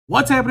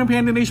What's happening,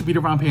 Panda Nation?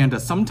 Peter Von Panda.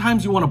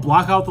 Sometimes you want to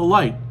block out the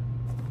light,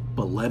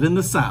 but let in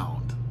the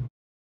sound.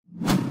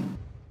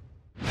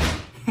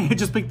 I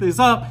just picked this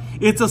up.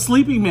 It's a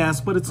sleeping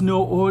mask, but it's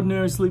no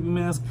ordinary sleeping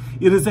mask.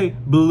 It is a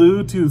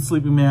Bluetooth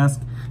sleeping mask.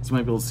 As you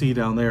might be able to see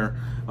down there,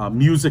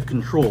 music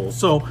control.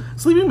 So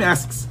sleeping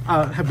masks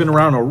have been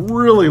around a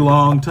really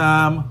long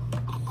time.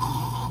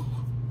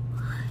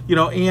 You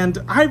know, and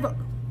I've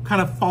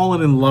kind of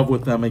fallen in love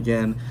with them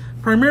again,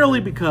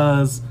 primarily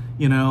because,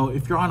 you know,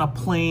 if you're on a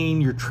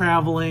plane, you're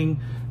traveling,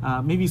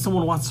 maybe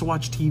someone wants to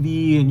watch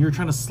TV and you're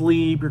trying to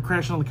sleep, you're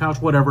crashing on the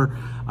couch, whatever.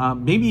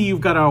 Maybe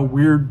you've got a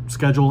weird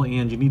schedule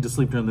and you need to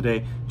sleep during the day.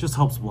 It just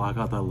helps block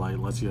out that light,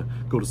 lets you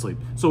go to sleep.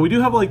 So we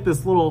do have like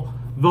this little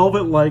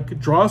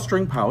velvet-like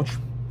drawstring pouch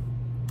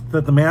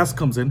that the mask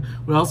comes in.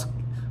 We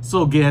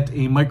also get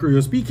a micro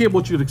USB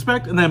cable, which you'd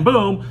expect, and then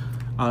boom,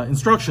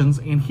 instructions.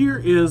 And here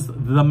is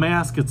the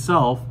mask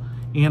itself.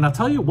 And I'll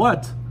tell you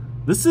what,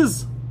 this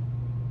is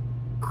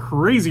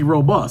crazy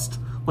robust.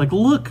 Like,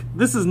 look,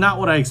 this is not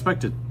what I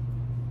expected.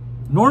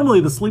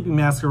 Normally the sleeping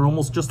masks are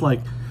almost just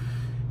like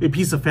a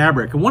piece of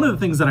fabric, and one of the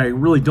things that I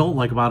really don't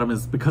like about them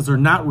is because they're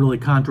not really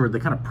contoured. They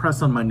kind of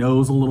press on my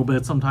nose a little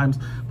bit sometimes,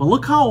 but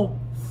look how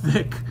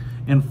thick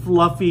and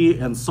fluffy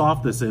and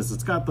soft this is.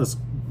 It's got this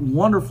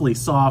wonderfully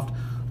soft,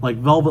 like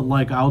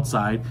velvet-like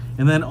outside,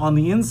 and then on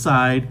the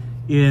inside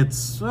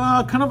it's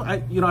kind of,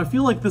 I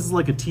feel like this is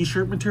like a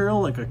t-shirt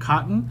material, like a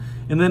cotton,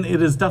 and then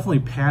it is definitely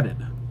padded.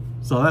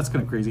 So that's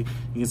kind of crazy.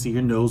 You can see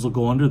your nose will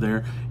go under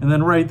there. And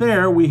then right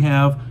there we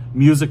have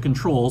music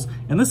controls.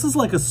 And this is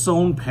like a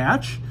sewn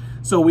patch.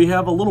 So we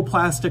have a little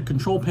plastic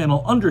control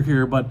panel under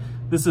here, but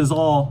this is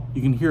all,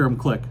 you can hear them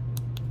click.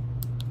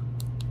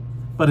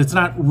 But it's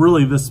not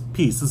really this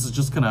piece. This is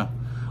just kind of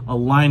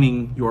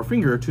aligning your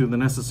finger to the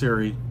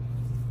necessary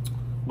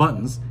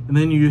buttons. And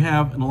then you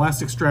have an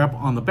elastic strap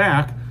on the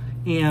back,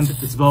 and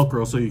it's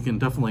Velcro, so you can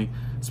definitely,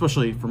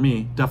 especially for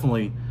me,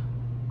 definitely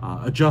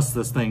adjust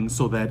this thing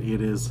so that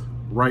it is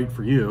right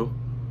for you,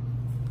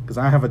 because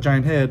I have a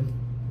giant head.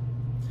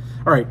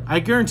 All right, I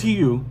guarantee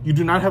you, you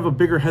do not have a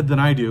bigger head than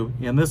I do,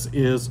 and this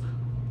is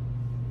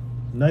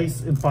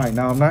nice and fine.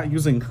 Now, I'm not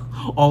using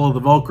all of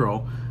the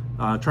Velcro,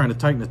 trying to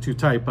tighten it too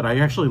tight, but I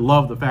actually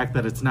love the fact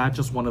that it's not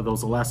just one of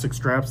those elastic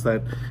straps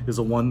that is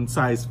a one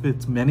size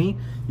fits many.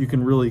 You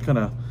can really kind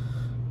of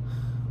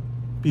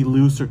be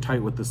loose or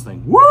tight with this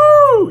thing.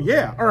 Woo!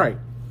 Yeah, all right.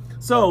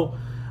 So,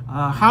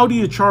 how do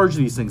you charge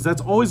these things?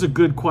 That's always a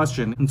good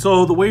question. And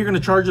so the way you're gonna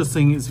charge this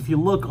thing is if you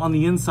look on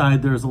the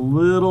inside, there's a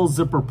little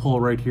zipper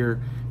pull right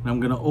here. And I'm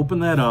gonna open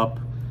that up,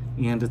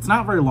 and it's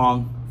not very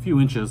long, a few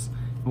inches.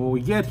 And what we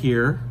get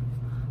here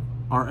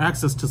are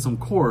access to some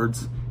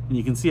cords, and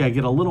you can see I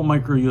get a little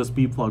micro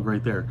USB plug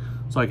right there.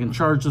 So I can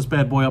charge this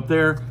bad boy up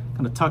there,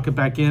 kind of tuck it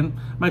back in.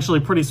 I'm actually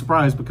pretty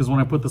surprised because when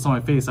I put this on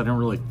my face, I didn't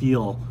really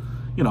feel,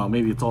 you know,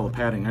 maybe it's all the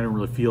padding, I didn't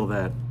really feel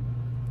that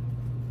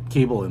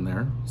cable in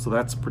there, so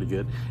that's pretty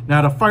good.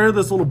 Now to fire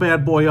this little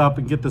bad boy up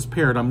and get this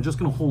paired, I'm just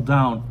gonna hold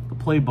down the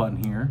play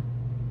button here.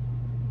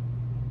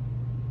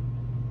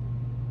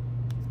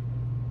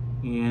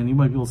 And you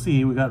might be able to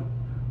see we got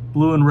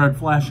blue and red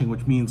flashing,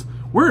 which means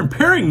we're in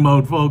pairing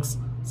mode, folks.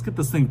 Let's get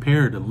this thing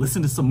paired and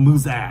listen to some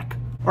music.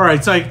 All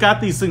right, so I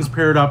got these things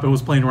paired up and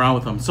was playing around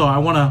with them. So I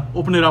wanna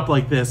open it up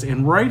like this,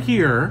 and right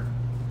here,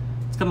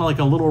 it's kind of like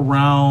a little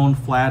round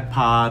flat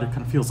pod. It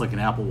kind of feels like an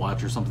Apple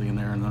Watch or something in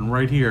there. And then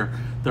right here,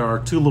 there are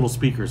two little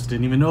speakers.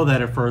 Didn't even know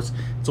that at first.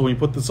 So when you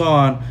put this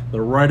on,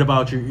 they're right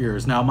about your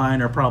ears. Now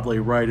mine are probably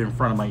right in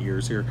front of my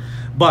ears here,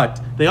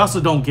 but they also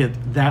don't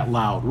get that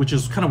loud, which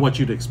is kind of what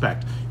you'd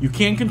expect. You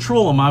can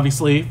control them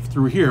obviously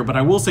through here, but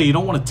I will say you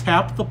don't want to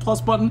tap the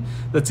plus button.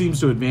 That seems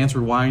to advance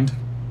rewind.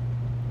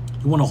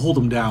 You want to hold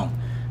them down.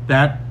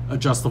 That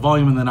adjusts the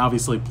volume, and then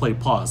obviously play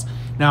pause.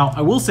 Now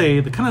I will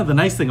say the kind of the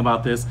nice thing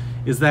about this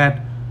is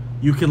that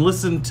you can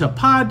listen to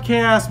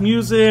podcasts,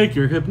 music,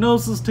 your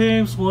hypnosis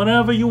tapes,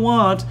 whatever you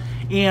want.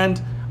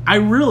 And I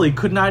really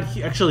could not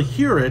actually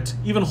hear it,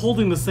 even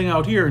holding this thing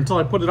out here, until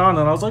I put it on,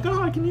 and I was like,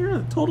 oh, I can hear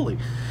it totally.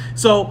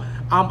 So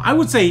I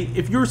would say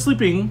if you're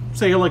sleeping,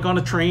 say like on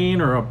a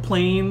train or a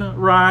plane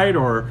ride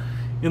or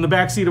in the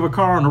backseat of a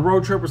car on a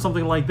road trip or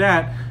something like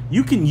that,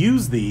 you can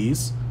use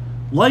these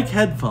like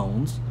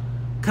headphones,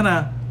 kind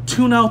of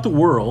tune out the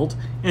world,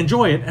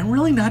 enjoy it, and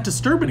really not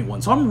disturb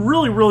anyone. So I'm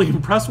really, really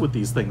impressed with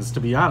these things,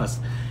 to be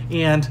honest.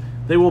 And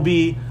they will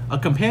be a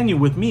companion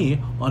with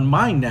me on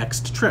my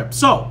next trip.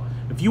 So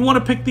if you want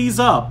to pick these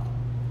up,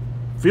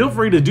 feel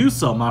free to do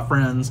so, my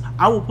friends.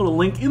 I will put a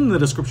link in the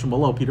description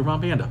below. Peter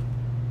Von Panda,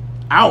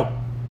 out.